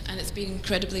 and it's been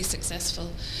incredibly successful.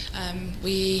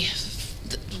 We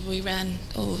ran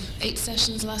 8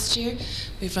 sessions last year,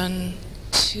 we've run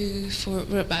 2, 4,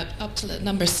 we're about up to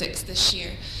number 6 this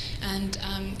year, and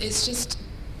it's just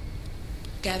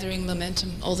gathering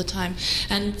momentum all the time.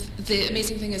 And the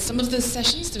amazing thing is some of the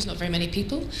sessions, there's not very many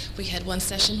people. We had one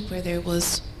session where there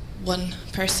was 1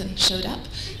 person showed up,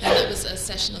 and that was a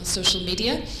session on social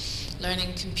media,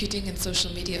 learning computing and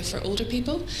social media for older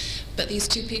people. But these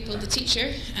 2 people, the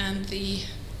teacher and the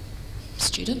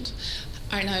student,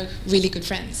 are now really good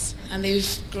friends, and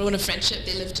they've grown a friendship.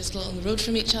 They live just along the road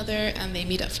from each other, and they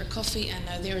meet up for coffee, and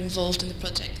now they're involved in the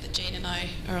project that Jane and I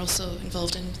are also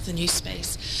involved in, the new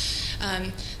space.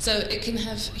 So it can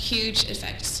have huge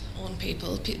effects on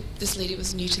people. This lady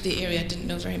was new to the area, didn't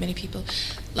know very many people.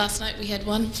 Last night we had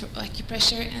one for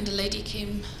acupressure, and a lady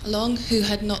came along who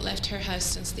had not left her house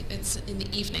since in the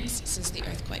evenings since the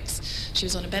earthquakes. She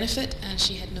was on a benefit and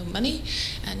she had no money,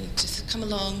 and to come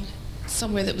along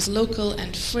somewhere that was local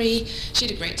and free, she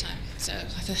had a great time. So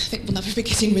I think we'll never be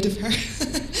getting rid of her.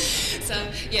 So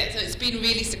yeah, so it's been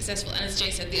really successful, and as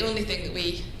Jay said, the only thing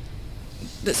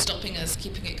that's stopping us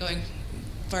keeping it going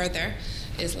further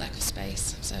is lack of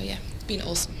space. So yeah, it's been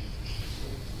awesome.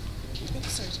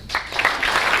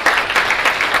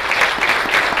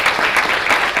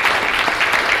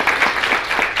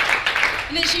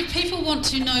 And actually, people want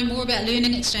to know more about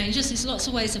learning exchanges. There's lots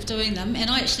of ways of doing them. And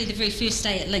I actually, the very first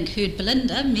day at LinC, heard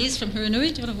Belinda Mez from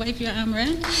Hurunui, do you want to wave your arm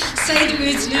around? Say the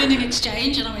words learning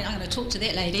exchange, and I mean, I'm going to talk to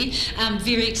that lady.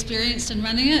 Very experienced in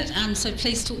running it, so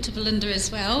please talk to Belinda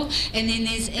as well. And then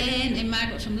there's Anne and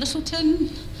Margaret from Littleton,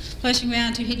 floating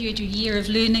around, who had your year of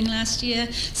learning last year,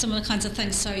 similar kinds of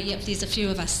things. So, yep, there's a few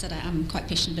of us that are quite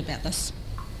passionate about this.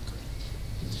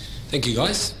 Thank you,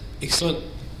 guys. Excellent.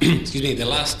 Excuse me, the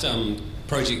last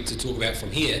project to talk about from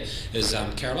here is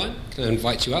Caroline. Can I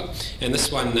invite you up? And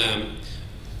this one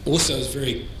also is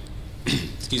very,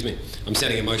 excuse me, I'm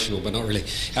sounding emotional, but not really,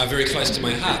 very close to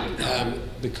my heart,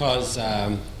 because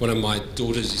one of my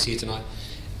daughters who's here tonight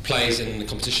plays in a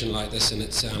competition like this, and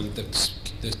it's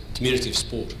the community of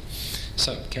sport.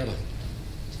 So, Caroline.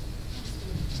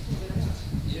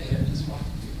 Yeah, that's fine.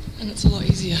 And it's a lot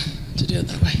easier to do it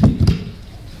that way,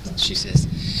 she says.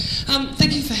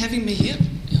 Thank you for having me here.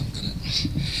 Yeah, I've got it.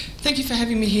 Thank you for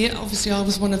having me here. Obviously, I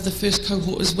was one of the first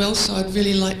cohort as well, so I'd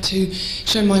really like to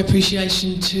show my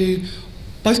appreciation to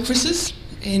both Chris's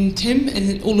and Tim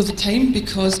and all of the team,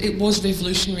 because it was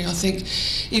revolutionary. I think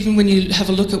even when you have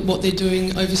a look at what they're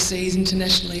doing overseas,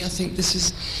 internationally, I think this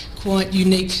is quite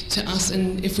unique to us,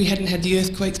 and if we hadn't had the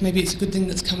earthquakes, maybe it's a good thing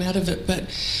that's come out of it. But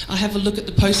I have a look at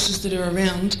the posters that are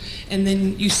around, and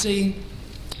then you see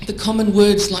the common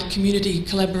words like community,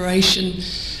 collaboration,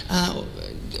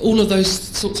 all of those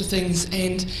sorts of things,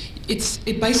 and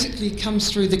it basically comes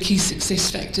through the key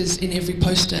success factors in every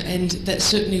poster, and that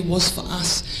certainly was for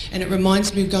us. And it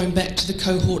reminds me of going back to the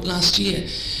cohort last year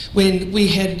when we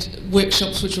had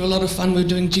workshops which were a lot of fun. We were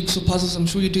doing jigsaw puzzles, I'm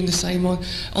sure you're doing the same on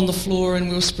the floor, and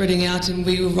we were spreading out and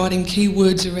we were writing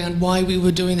keywords around why we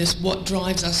were doing this, what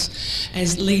drives us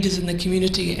as leaders in the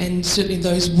community, and certainly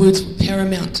those words were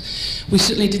paramount. We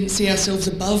certainly didn't see ourselves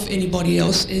above anybody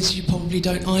else, as you probably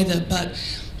don't either, but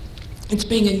it's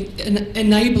being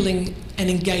enabling and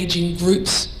engaging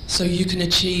groups so you can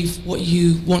achieve what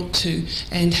you want to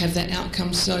and have that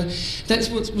outcome. So that's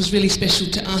what was really special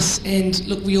to us. And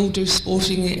look, we all do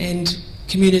sporting and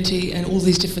community and all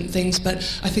these different things, but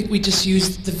I think we just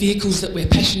use the vehicles that we're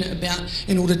passionate about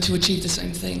in order to achieve the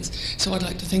same things. So I'd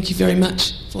like to thank you very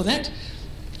much for that.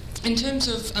 In terms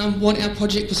of what our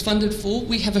project was funded for,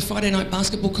 we have a Friday night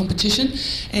basketball competition,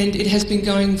 and it has been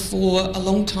going for a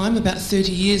long time, about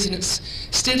 30 years, and it's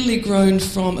steadily grown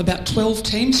from about 12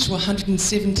 teams to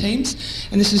 107 teams,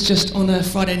 and this is just on a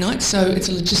Friday night, so it's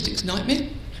a logistics nightmare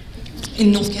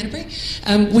in North Canterbury.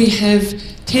 We have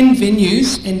 10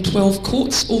 venues and 12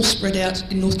 courts all spread out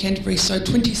in North Canterbury, so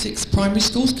 26 primary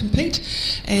schools compete,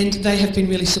 and they have been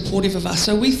really supportive of us.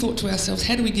 So we thought to ourselves,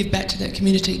 how do we give back to that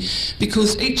community?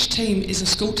 Because each team is a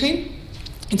school team,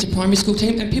 it's a primary school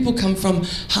team, and people come from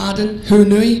Harden,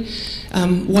 Hurunui,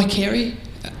 Waikari,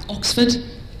 Oxford,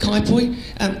 kaipoi,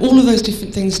 all of those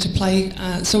different things to play.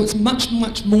 So it's much,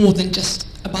 much more than just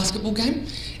a basketball game.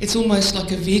 It's almost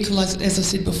like a vehicle, as I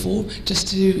said before, just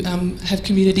to have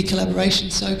community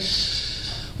collaboration. So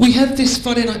we have this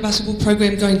Friday night basketball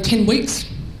program going 10 weeks.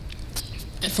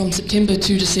 From September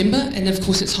to December, and of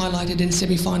course it's highlighted in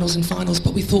semi-finals and finals,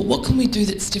 but we thought, what can we do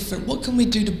that's different? What can we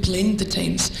do to blend the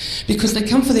teams? Because they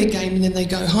come for their game and then they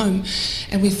go home,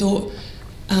 and we thought,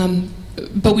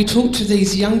 but we talked to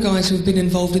these young guys who have been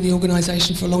involved in the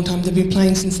organisation for a long time. They've been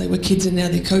playing since they were kids and now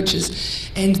they're coaches,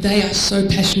 and they are so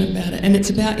passionate about it, and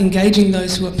it's about engaging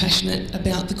those who are passionate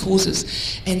about the causes.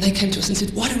 And they came to us and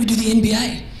said, why don't we do the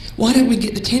NBA? Why don't we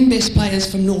get the 10 best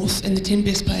players from North and the 10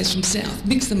 best players from South,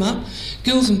 mix them up,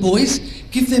 girls and boys,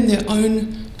 give them their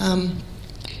own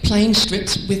playing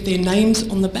strips with their names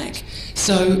on the back.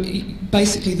 So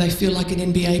basically they feel like an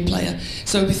NBA player.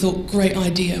 So we thought, great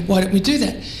idea, why don't we do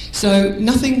that? So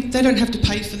nothing, they don't have to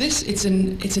pay for this, it's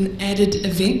an added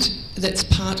event that's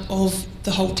part of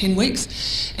the whole 10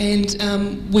 weeks, and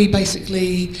we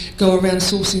basically go around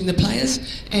sourcing the players,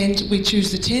 and we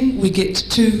choose the 10, we get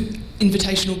 2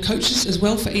 invitational coaches as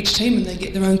well for each team, and they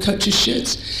get their own coaches'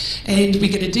 shirts, and we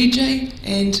get a DJ,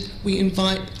 and we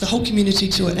invite the whole community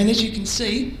to it. And as you can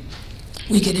see,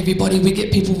 we get everybody, we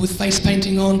get people with face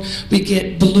painting on, we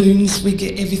get balloons, we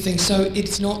get everything. So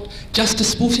it's not just a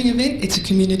sporting event, it's a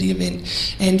community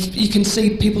event. And you can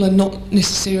see people are not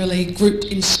necessarily grouped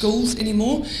in schools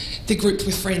anymore, they're grouped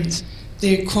with friends.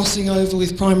 They're crossing over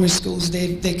with primary schools,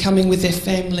 they're coming with their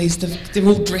families, they're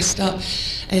all dressed up,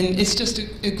 and it's just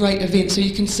a great event. So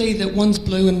you can see that one's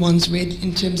blue and one's red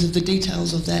in terms of the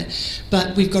details of that.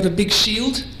 But we've got a big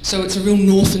shield, so it's a real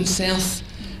north and south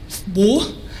war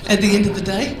at the end of the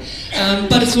day.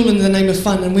 But it's all in the name of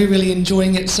fun, and we're really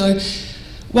enjoying it. So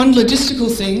one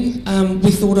logistical thing we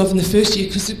thought of in the first year,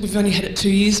 because we've only had it 2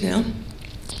 years now,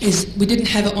 is we didn't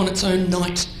have it on its own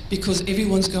night, because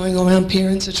everyone's going around,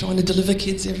 parents are trying to deliver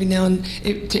kids every now and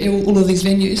to all of these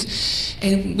venues,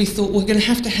 and we thought we're going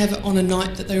to have it on a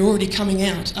night that they're already coming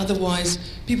out, otherwise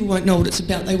people won't know what it's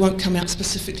about, they won't come out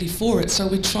specifically for it. So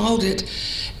we trialled it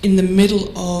in the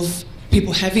middle of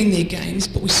people having their games,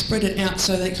 but we spread it out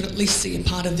so they could at least see a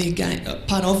part of their game,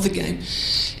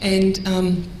 and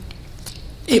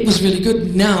it was really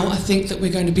good. Now I think that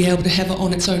we're going to be able to have it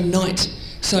on its own night,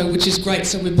 so which is great.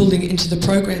 So we're building it into the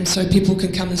program so people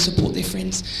can come and support their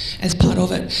friends as part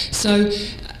of it. So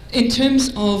in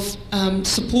terms of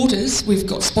supporters, we've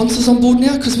got sponsors on board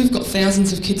now, because we've got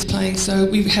thousands of kids playing, so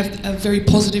we have a very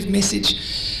positive message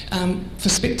for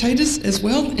spectators as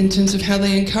well, in terms of how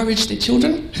they encourage their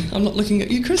children. I'm not looking at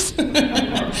you, Chris.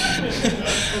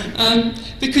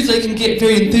 Because they can get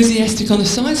very enthusiastic on the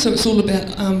side, so it's all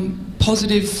about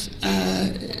positive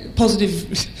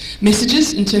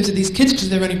messages in terms of these kids, because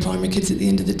they're only primary kids at the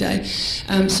end of the day.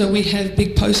 So we have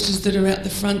big posters that are out the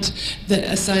front that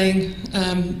are saying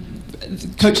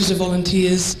coaches are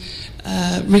volunteers,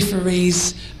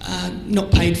 referees not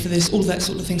paid for this, all of that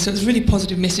sort of thing. So there's really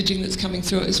positive messaging that's coming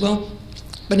through it as well.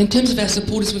 But in terms of our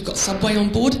supporters, we've got Subway on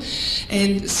board,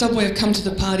 and Subway have come to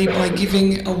the party by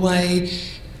giving away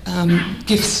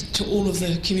gifts to all of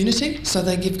the community. So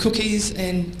they give cookies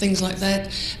and things like that,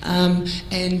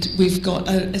 and we've got,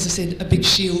 as I said, a big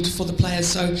shield for the players.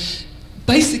 So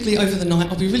basically over the night,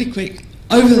 I'll be really quick,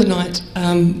 over the night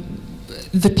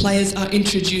the players are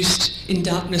introduced in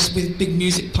darkness with big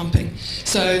music pumping.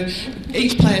 So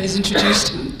each player is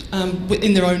introduced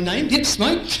in their own name. Yep,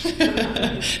 smoke.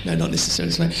 No, not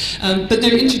necessarily smoke. But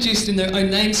they're introduced in their own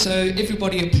name, so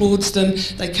everybody applauds them.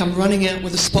 They come running out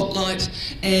with a spotlight,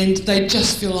 and they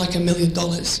just feel like $1 million,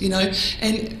 you know.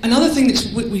 And another thing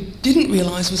that we didn't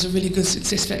realise was a really good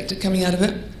success factor coming out of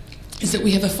it is that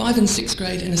we have a 5 and 6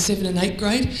 grade and a 7 and 8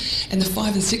 grade, and the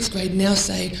 5 and 6 grade now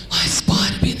say, I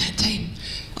aspire to be in that team.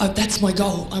 That's my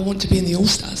goal, I want to be in the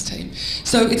All-Stars team.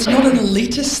 So it's not an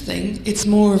elitist thing, it's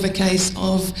more of a case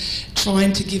of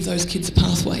trying to give those kids a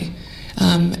pathway.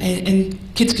 And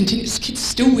kids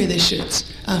still wear their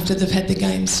shirts after they've had their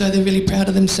games, so they're really proud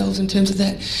of themselves in terms of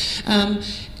that.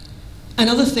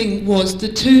 Another thing was the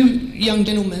 2 young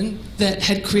gentlemen that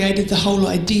had created the whole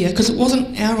idea, because it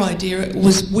wasn't our idea, it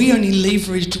was we only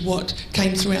leveraged what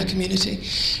came through our community.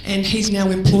 And he's now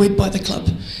employed by the club,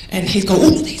 and he's got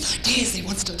all of these ideas he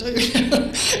wants to do.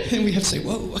 And we have to say,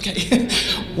 whoa, okay,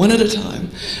 one at a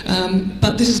time.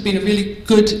 But this has been a really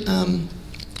good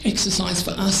exercise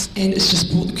for us, and it's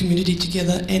just brought the community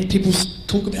together, and people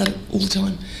talk about it all the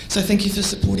time. So thank you for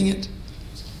supporting it.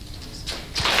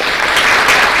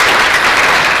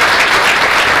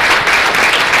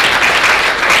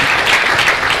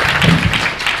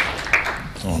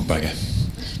 Oh, bugger.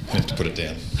 I have to put it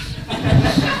down.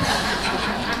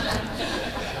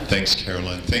 Thanks,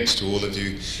 Caroline. Thanks to all of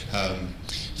you.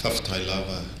 Whawhatai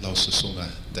Lava, Lausasonga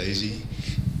Daisy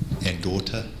and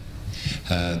daughter.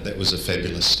 That was a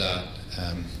fabulous start.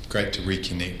 Great to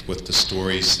reconnect with the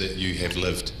stories that you have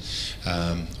lived,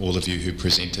 all of you who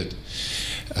presented.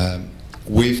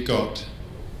 We've got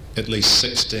at least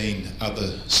 16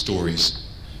 other stories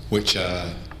which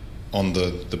are on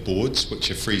the boards,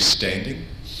 which are freestanding,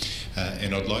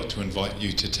 and I'd like to invite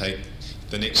you to take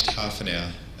the next half an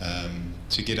hour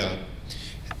to get up,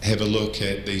 have a look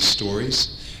at these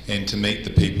stories, and to meet the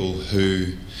people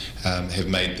who have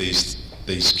made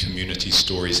these community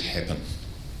stories happen.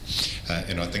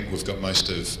 And I think we've got most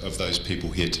of those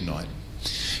people here tonight.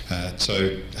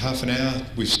 So half an hour,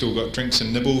 we've still got drinks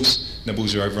and nibbles.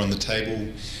 Nibbles are over on the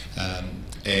table.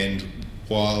 And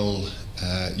while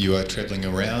you are travelling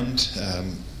around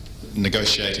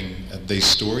negotiating these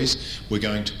stories, we're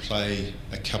going to play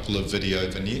a couple of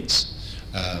video vignettes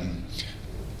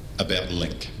about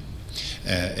LinC.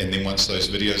 And then once those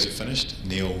videos are finished,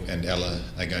 Neil and Ella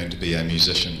are going to be our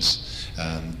musicians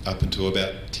up until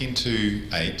about 10 to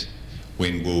 8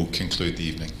 when we'll conclude the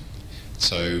evening.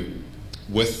 So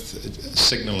with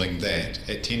signalling that,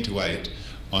 at 10 to 8,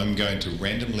 I'm going to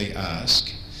randomly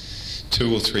ask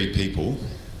 2 or 3 people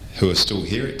who are still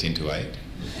here at 10 to 8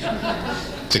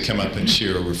 to come up and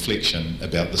share a reflection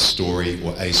about the story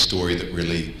or a story that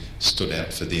really stood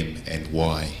out for them and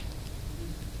why.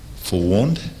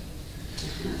 Forewarned?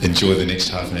 Enjoy the next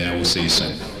half an hour. We'll see you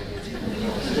soon.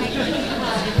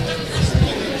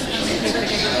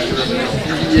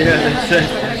 Yeah, that's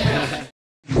it.